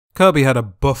Kirby had a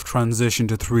buff transition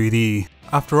to 3D.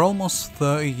 After almost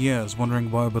 30 years wondering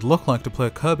what it would look like to play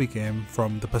a Kirby game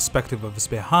from the perspective of his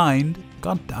behind,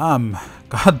 goddamn,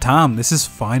 this is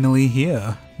finally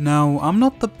here. Now, I'm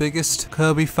not the biggest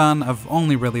Kirby fan, I've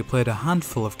only really played a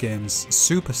handful of games,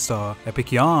 Superstar,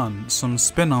 Epic Yarn, some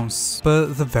spin-offs,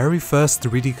 but the very first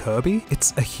 3D Kirby?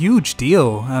 It's a huge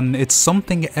deal, and it's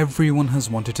something everyone has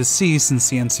wanted to see since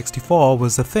the N64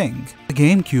 was a thing. The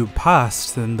GameCube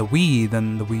passed, then the Wii,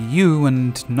 then the Wii U,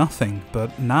 and nothing,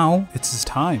 but now it's his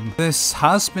time. This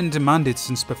has been demanded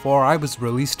since before I was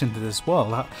released into this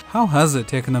world. How has it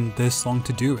taken them this long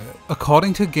to do it?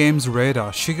 According to Games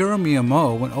Radar, Shigeru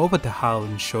Miyamoto went over to HAL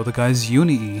and showed the guys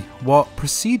Unity. What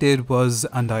preceded was,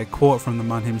 and I quote from the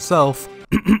man himself,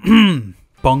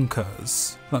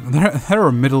 bonkers. Look, there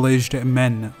are middle-aged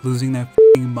men losing their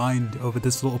f***ing mind over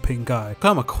this little pink guy.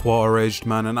 I'm a quarter-aged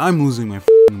man and I'm losing my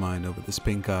f***ing mind over this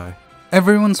pink guy.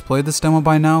 Everyone's played this demo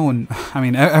by now, and I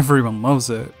mean, everyone loves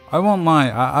it. I won't lie,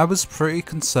 I was pretty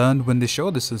concerned when they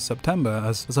showed this in September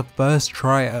as a first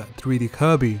try at 3D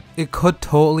Kirby. It could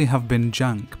totally have been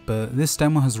jank, but this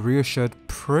demo has reassured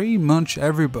pretty much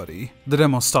everybody. The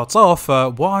demo starts off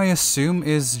what I assume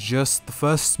is just the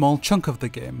first small chunk of the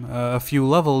game, a few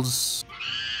levels,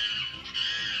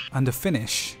 and a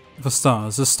finish. For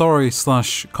stars, a story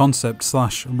slash concept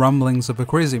slash ramblings of a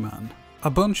crazy man. A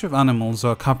bunch of animals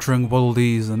are capturing Waddle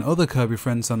and other Kirby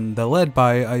friends, and they're led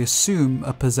by, I assume,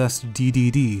 a possessed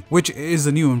DDD, which is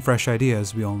a new and fresh idea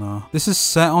as we all know. This is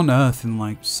set on Earth in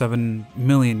like 7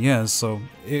 million years, so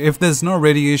if there's no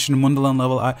radiation in Wonderland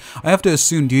level, I have to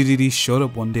assume DDD showed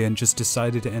up one day and just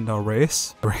decided to end our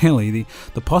race. Really,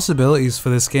 the possibilities for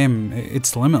this game,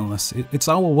 it's limitless. It's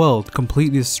our world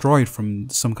completely destroyed from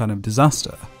some kind of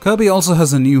disaster. Kirby also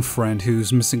has a new friend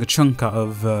who's missing a chunk out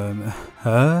of,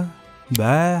 her?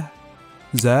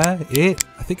 It?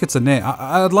 I think it's a name.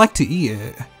 I'd like to eat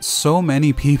it. So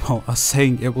many people are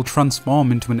saying it will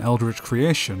transform into an eldritch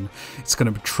creation. It's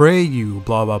gonna betray you,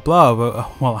 blah blah blah.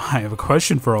 But, well, I have a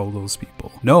question for all those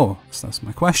people. No, that's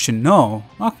my question. No,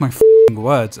 mark my f***ing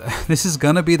words. This is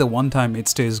gonna be the one time it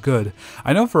stays good.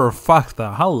 I know for a fact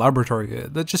that HAL Laboratory,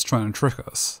 they're just trying to trick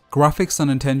us. Graphics and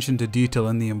attention to detail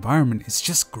in the environment is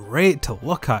just great to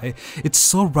look at. It's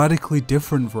so radically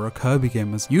different for a Kirby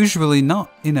game, as usually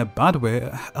not in a bad way.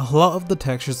 A lot of the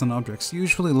textures and objects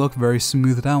usually look very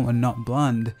smoothed out and not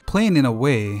bland, plain in a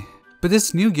way. But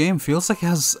this new game feels like it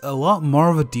has a lot more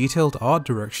of a detailed art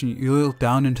direction. You look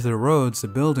down into the roads, the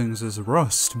buildings, there's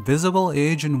rust, visible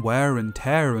age and wear and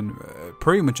tear, and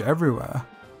pretty much everywhere.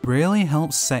 Really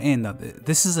helps set in that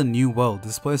this is a new world.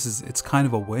 This place it's kind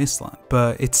of a wasteland,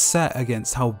 but it's set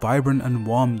against how vibrant and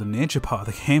warm the nature part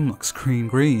of the game looks. Green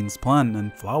greens, plant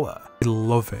and flower. I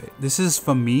love it. This is,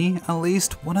 for me at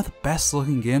least, one of the best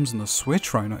looking games on the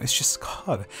Switch right now. It's just,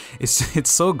 god,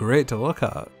 it's so great to look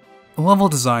at. Level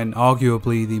design,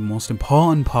 arguably the most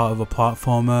important part of a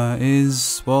platformer,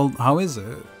 is, well, how is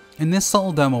it? In this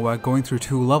little demo, we're going through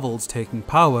 2 levels, taking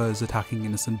powers, attacking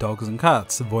innocent dogs and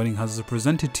cats, avoiding hazards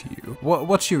presented to you.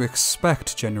 What you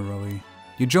expect generally.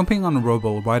 You're jumping on a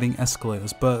rowboat, riding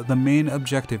escalators, but the main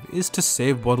objective is to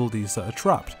save Waddle-Dees that are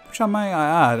trapped, which I might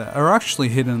add are actually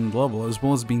hidden in the level as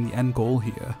well as being the end goal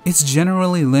here. It's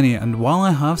generally linear, and while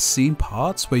I have seen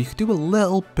parts where you could do a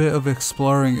little bit of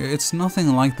exploring, it's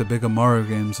nothing like the bigger Mario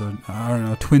games or, I don't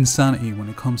know, Twinsanity when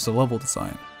it comes to level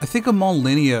design. I think a more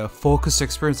linear, focused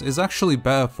experience is actually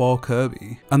better for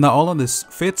Kirby, and that all of this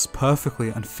fits perfectly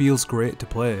and feels great to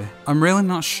play. I'm really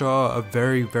not sure a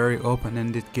very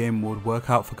open-ended game would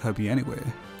work out for Kirby anyway.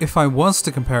 If I was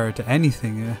to compare it to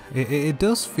anything, it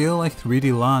does feel like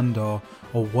 3D Land or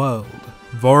World.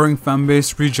 Voring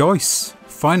fanbase rejoice!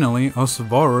 Finally, us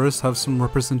Vorers have some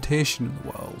representation in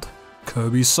the world.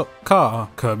 Kirby suck car,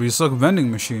 Kirby suck vending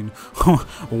machine.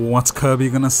 What's Kirby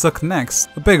gonna suck next?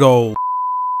 A big ol'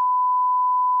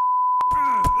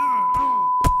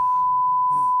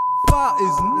 that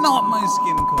is not my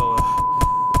skin color.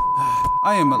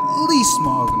 I am at least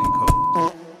mahogany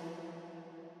colored.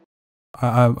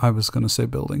 I was gonna say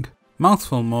building.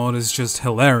 Mouthful mode is just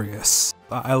hilarious.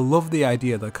 I love the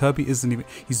idea that Kirby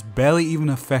he's barely even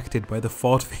affected by the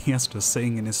Ford Fiesta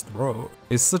sitting in his throat.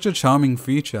 It's such a charming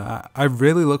feature. I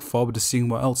really look forward to seeing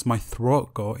what else my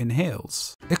throat goat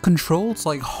inhales. It controls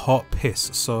like hot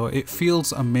piss, so it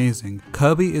feels amazing.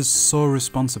 Kirby is so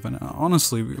responsive, and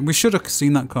honestly, we should have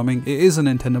seen that coming. It is a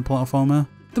Nintendo platformer.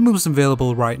 The moves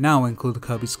available right now include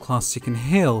Kirby's classic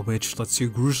Inhale, which lets you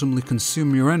gruesomely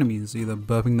consume your enemies, either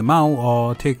burping them out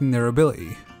or taking their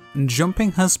ability.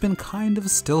 jumping has been kind of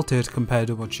stilted compared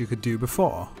to what you could do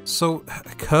before. So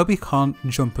Kirby can't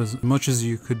jump as much as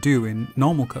you could do in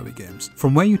normal Kirby games.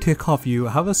 From where you take off, you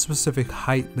have a specific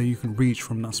height that you can reach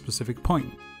from that specific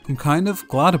point. I'm kind of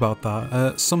glad about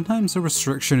that. Sometimes a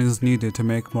restriction is needed to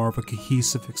make more of a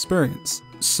cohesive experience.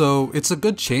 So it's a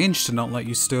good change to not let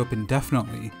you stay up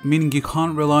indefinitely, meaning you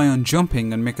can't rely on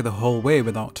jumping and make it the whole way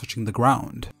without touching the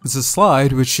ground. There's a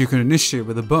slide which you can initiate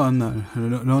with a button that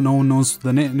no one knows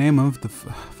the name of, the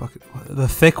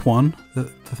thick one. The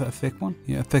thick one?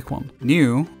 Yeah, thick one.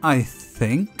 New, I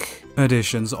think,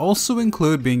 additions also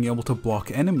include being able to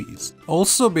block enemies.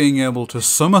 Also being able to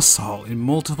somersault in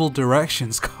multiple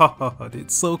directions. God,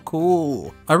 it's so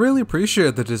cool. I really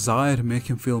appreciate the desire to make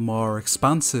him feel more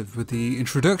expansive with the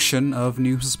introduction of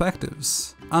new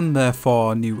perspectives, and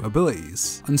therefore new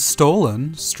abilities. And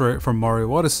stolen, straight from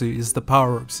Mario Odyssey, is the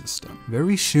power-up system.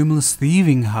 Very shameless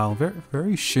thieving, Hal.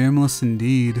 Very shameless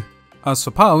indeed. As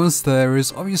for powers, there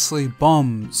is obviously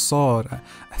Bomb, Sword,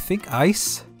 I think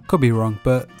Ice? Could be wrong,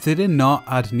 but they did not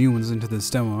add new ones into this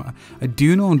demo. I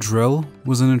do know Drill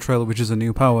was in a trailer, which is a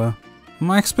new power.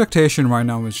 My expectation right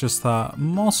now is just that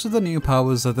most of the new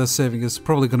powers that they're saving is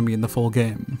probably going to be in the full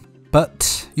game.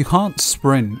 But you can't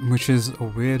sprint, which is a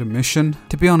weird omission.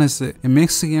 To be honest, it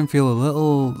makes the game feel a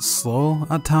little slow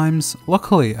at times.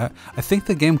 Luckily, I think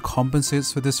the game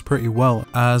compensates for this pretty well,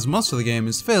 as most of the game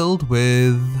is filled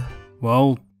with,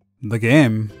 well, the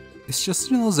game. It's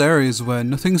just in those areas where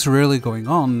nothing's really going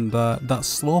on that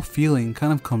slow feeling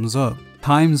kind of comes up.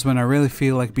 Times when I really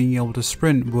feel like being able to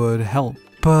sprint would help.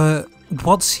 But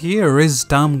what's here is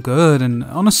damn good, and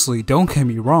honestly, don't get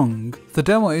me wrong, the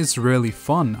demo is really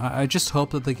fun. I just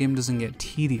hope that the game doesn't get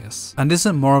tedious and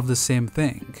isn't more of the same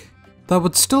thing. That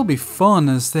would still be fun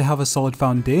as they have a solid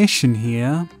foundation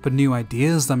here, but new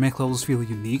ideas that make levels feel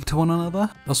unique to one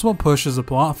another. That's what pushes a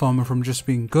platformer from just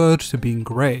being good to being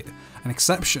great, an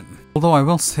exception. Although I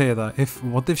will say that if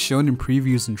what they've shown in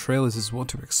previews and trailers is what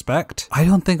to expect, I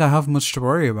don't think I have much to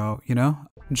worry about, you know?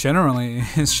 Generally,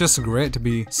 it's just great to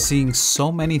be seeing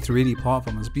so many 3D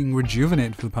platformers being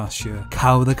rejuvenated for the past year.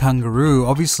 Cow the Kangaroo,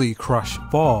 obviously Crash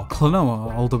 4,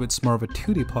 Klonoa, although it's more of a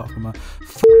 2D platformer.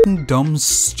 F***ing dumb,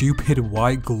 stupid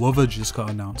White Glover just got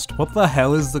announced. What the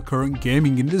hell is the current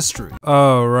gaming industry?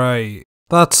 Oh right,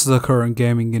 that's the current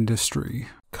gaming industry.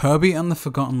 Kirby and the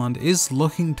Forgotten Land is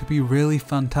looking to be really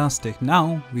fantastic.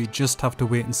 Now, we just have to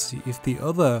wait and see if the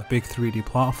other big 3D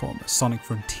platformer, Sonic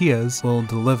Frontiers, will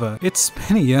deliver. It's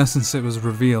been a year since it was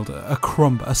revealed. A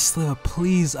crumb, a sliver,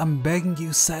 please, I'm begging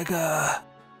you, Sega.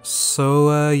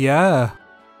 So, yeah.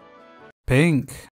 Pink.